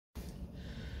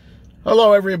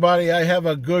Hello, everybody. I have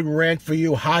a good rant for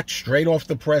you, hot, straight off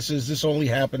the presses. This only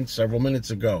happened several minutes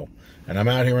ago, and I'm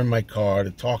out here in my car to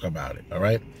talk about it, all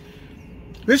right?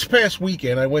 This past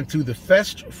weekend, I went to the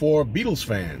Fest for Beatles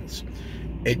fans.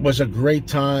 It was a great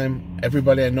time.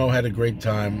 Everybody I know had a great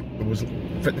time. It was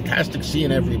fantastic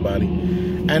seeing everybody,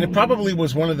 and it probably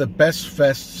was one of the best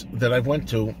fests that I've went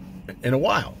to in a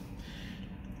while.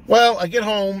 Well, I get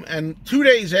home, and 2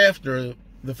 days after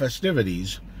the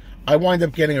festivities, I wind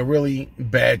up getting a really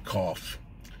bad cough.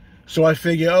 So I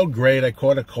figure, oh, great, I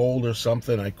caught a cold or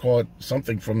something. I caught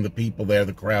something from the people there,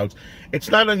 the crowds. It's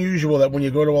not unusual that when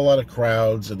you go to a lot of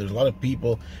crowds and there's a lot of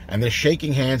people and they're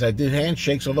shaking hands, I did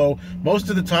handshakes, although most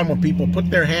of the time when people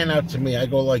put their hand out to me, I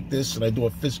go like this and I do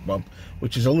a fist bump,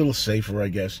 which is a little safer, I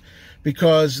guess.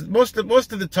 Because most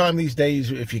of the time these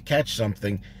days, if you catch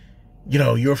something, you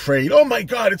know, you're afraid, oh my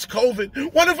God, it's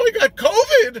COVID. What if I got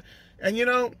COVID? And you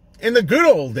know, in the good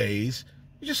old days,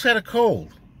 you just had a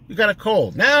cold. You got a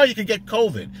cold. Now you can get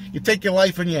COVID. You take your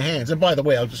life in your hands. And by the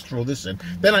way, I'll just throw this in.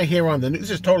 Then I hear on the news, this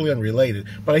is totally unrelated,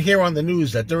 but I hear on the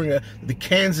news that during the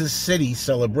Kansas City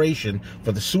celebration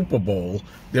for the Super Bowl,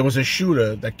 there was a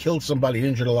shooter that killed somebody and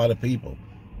injured a lot of people.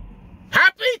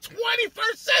 Happy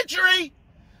 21st century!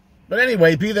 But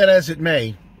anyway, be that as it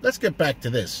may, let's get back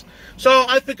to this. So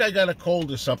I think I got a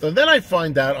cold or something. Then I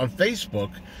find out on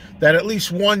Facebook that at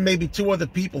least one, maybe two other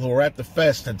people who were at the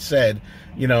fest had said,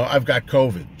 you know, I've got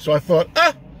COVID. So I thought,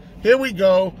 here we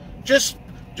go. Just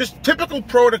typical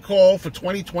protocol for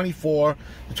 2024,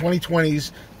 the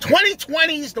 2020s.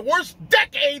 2020s, the worst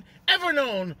decade ever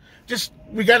known.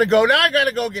 We got to go. Now I got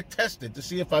to go get tested to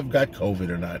see if I've got COVID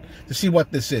or not, to see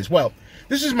what this is. Well,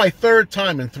 this is my third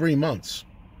time in 3 months.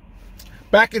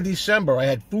 Back in December, I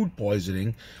had food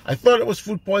poisoning. I thought it was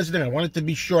food poisoning. I wanted to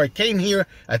be sure. I came here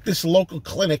at this local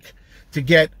clinic to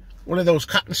get one of those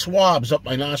cotton swabs up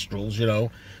my nostrils, you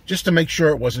know, just to make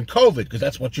sure it wasn't COVID, because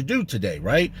that's what you do today,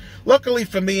 right? Luckily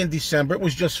for me in December, it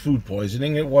was just food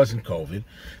poisoning. It wasn't COVID.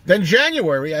 Then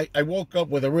January, I woke up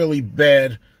with a really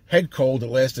bad head cold that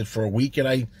lasted for a week, and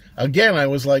I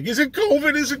was like, is it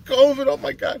COVID? Is it COVID? Oh,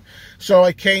 my God. So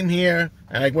I came here,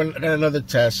 and I went and got another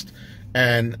test,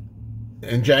 and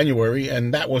in January,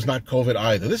 and that was not COVID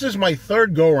either. This is my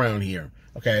third go-around here,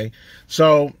 okay?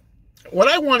 So what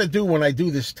I want to do when I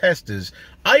do this test is,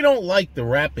 I don't like the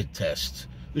rapid test,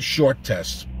 the short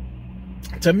test.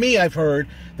 To me, I've heard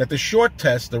that the short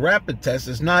test, the rapid test,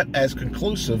 is not as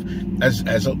conclusive as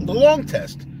the long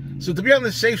test. So to be on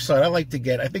the safe side, I like to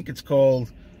get, I think it's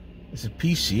called, is it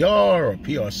PCR or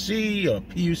PRC or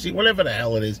PUC, whatever the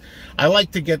hell it is. I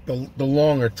like to get the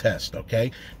longer test,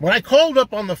 okay? When I called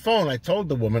up on the phone, I told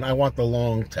the woman I want the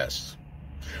long test.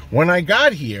 When I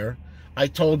got here, I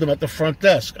told them at the front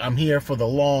desk, I'm here for the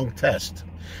long test.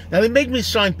 Now, they made me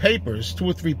sign papers, 2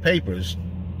 or 3 papers,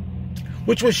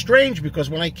 which was strange because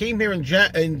when I came here in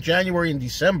January and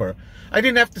December, I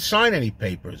didn't have to sign any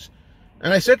papers.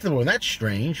 And I said to them, well, that's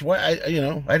strange. Why, I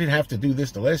didn't have to do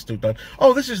this the last 2 times.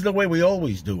 Oh, this is the way we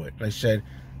always do it. And I said,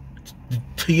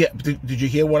 did you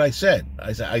hear what I said?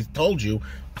 I said, I told you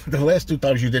the last 2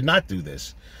 times you did not do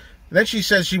this. And then she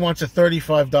says she wants a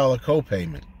 $35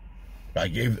 copayment. I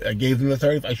gave them the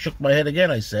 30. I shook my head again.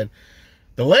 I said,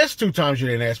 the last 2 times you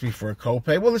didn't ask me for a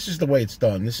copay. Well, this is the way it's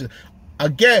done. This is,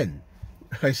 again,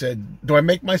 I said, do I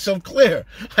make myself clear?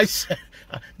 I said,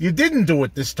 you didn't do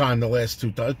it this time the last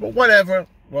 2 times, but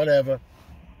whatever.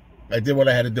 I did what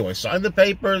I had to do. I signed the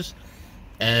papers,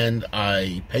 and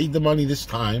I paid the money this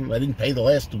time. I didn't pay the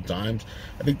last 2 times.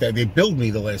 I think that they billed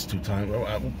me the last 2 times.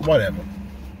 Whatever.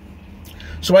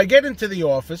 So I get into the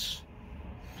office.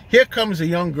 Here comes a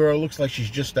young girl, looks like she's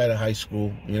just out of high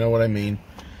school. You know what I mean?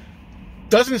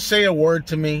 Doesn't say a word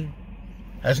to me.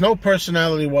 Has no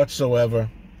personality whatsoever.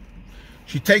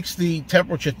 She takes the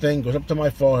temperature thing, goes up to my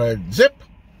forehead, zip,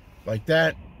 like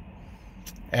that.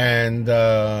 And,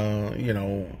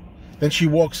 then she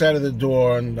walks out of the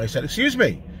door, and I said, excuse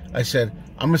me. I said,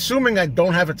 I'm assuming I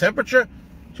don't have a temperature?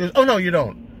 She goes, oh, no, you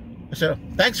don't. I said,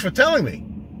 thanks for telling me.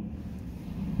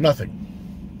 Nothing.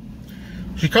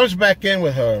 She comes back in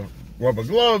with her rubber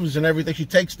gloves and everything. She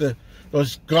takes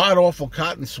those god-awful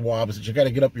cotton swabs that you got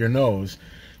to get up your nose.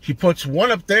 She puts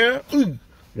one up there,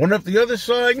 one up the other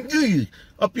side,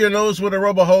 up your nose with a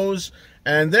rubber hose,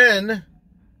 and then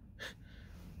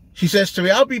she says to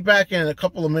me, I'll be back in a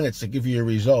couple of minutes to give you your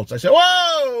results. I said,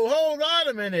 whoa, hold on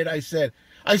a minute. I said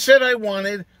I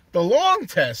wanted the long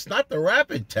test, not the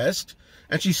rapid test.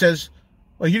 And she says,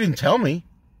 well, you didn't tell me.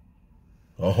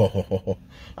 Oh,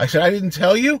 I said, I didn't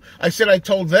tell you. I said, I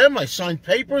told them. I signed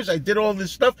papers. I did all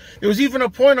this stuff. There was even a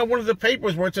point on one of the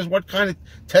papers where it says, what kind of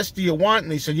test do you want?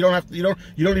 And they said, you don't have to, you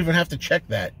don't even have to check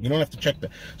that. You don't have to check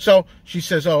that. So she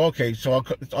says, oh, okay. So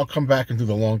I'll come back and do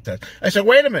the long test. I said,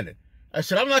 wait a minute. I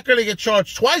said, I'm not going to get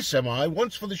charged twice, am I?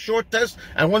 Once for the short test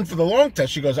and one for the long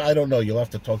test. She goes, I don't know. You'll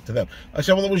have to talk to them. I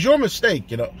said, well, it was your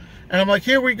mistake, And I'm like,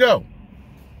 here we go.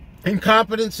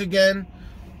 Incompetence again.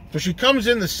 So she comes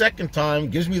in the second time,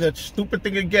 gives me that stupid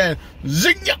thing again.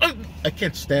 Zing! I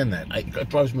can't stand that. It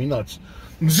drives me nuts.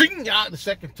 Zing! The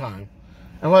second time.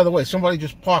 And by the way, somebody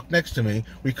just parked next to me.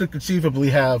 We could conceivably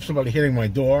have somebody hitting my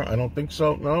door. I don't think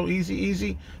so. No,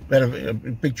 easy. But a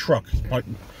big truck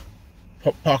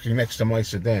parking next to my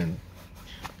sedan.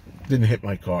 Didn't hit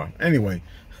my car. Anyway.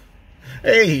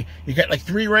 Hey, you got like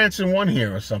 3 rants in one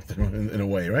here or something in a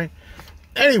way, right?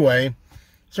 Anyway.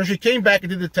 So she came back and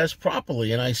did the test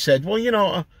properly, and I said,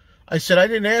 well, I said, I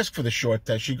didn't ask for the short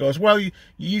test. She goes, well,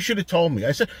 you should have told me.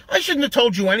 I said, I shouldn't have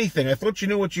told you anything. I thought you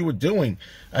knew what you were doing.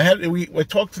 We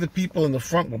talked to the people in the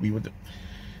front when we were,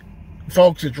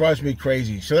 folks, it drives me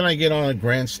crazy. So then I get on a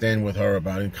grandstand with her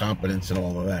about incompetence and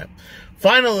all of that.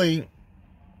 Finally,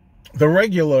 the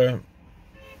regular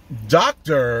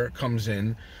doctor comes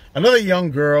in. Another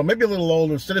young girl, maybe a little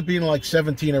older. Instead of being like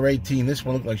 17 or 18, this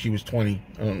one looked like she was 20.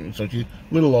 So she's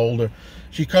a little older.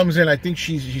 She comes in, I think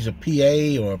she's a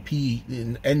PA or a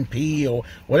NP or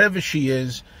whatever she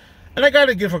is. And I got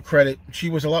to give her credit. She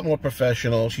was a lot more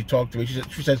professional. She talked to me.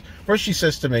 First she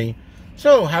says to me,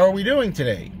 so how are we doing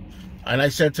today? And I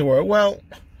said to her, well,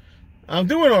 I'm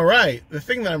doing all right. The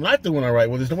thing that I'm not doing all right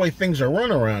with is the way things are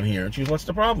run around here. And she goes, what's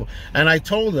the problem? And I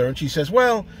told her, and she says,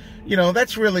 well,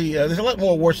 that's really, there's a lot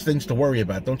more worse things to worry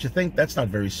about, don't you think? That's not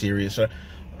very serious. And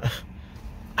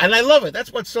I love it.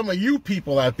 That's what some of you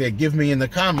people out there give me in the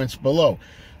comments below.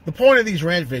 The point of these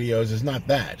rant videos is not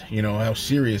that, how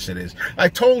serious it is. I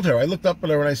told her, I looked up at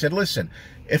her and I said, listen,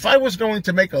 if I was going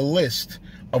to make a list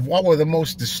of what were the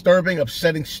most disturbing,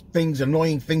 upsetting things,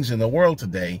 annoying things in the world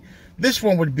today, this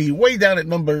one would be way down at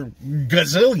number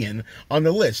gazillion on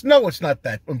the list. No, it's not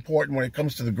that important when it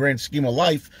comes to the grand scheme of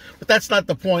life, but that's not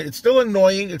the point. It's still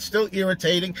annoying, it's still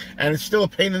irritating, and it's still a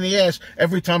pain in the ass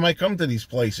every time I come to these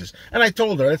places. And I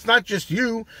told her, it's not just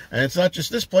you, and it's not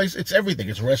just this place, it's everything.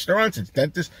 It's restaurants, it's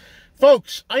dentists.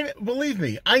 Folks, believe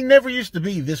me, I never used to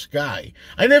be this guy.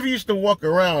 I never used to walk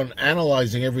around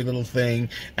analyzing every little thing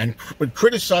and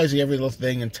criticizing every little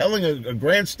thing and telling a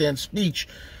grandstand speech.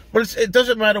 But it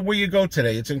doesn't matter where you go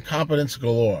today. It's incompetence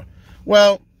galore.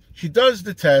 Well, she does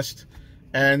the test,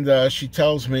 and she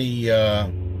tells me,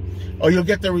 oh, you'll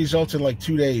get the results in like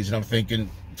 2 days. And I'm thinking,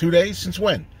 2 days? Since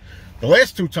when? The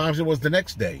last 2 times it was the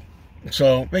next day.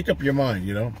 So make up your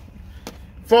mind,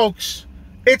 Folks,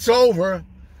 it's over.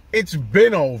 It's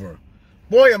been over.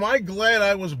 Boy, am I glad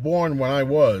I was born when I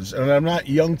was, and I'm not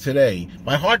young today.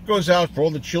 My heart goes out for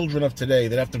all the children of today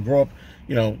that have to grow up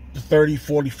 30,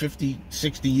 40, 50,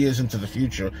 60 years into the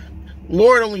future.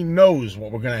 Lord only knows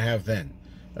what we're going to have then.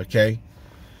 Okay?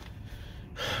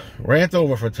 Rant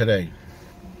over for today.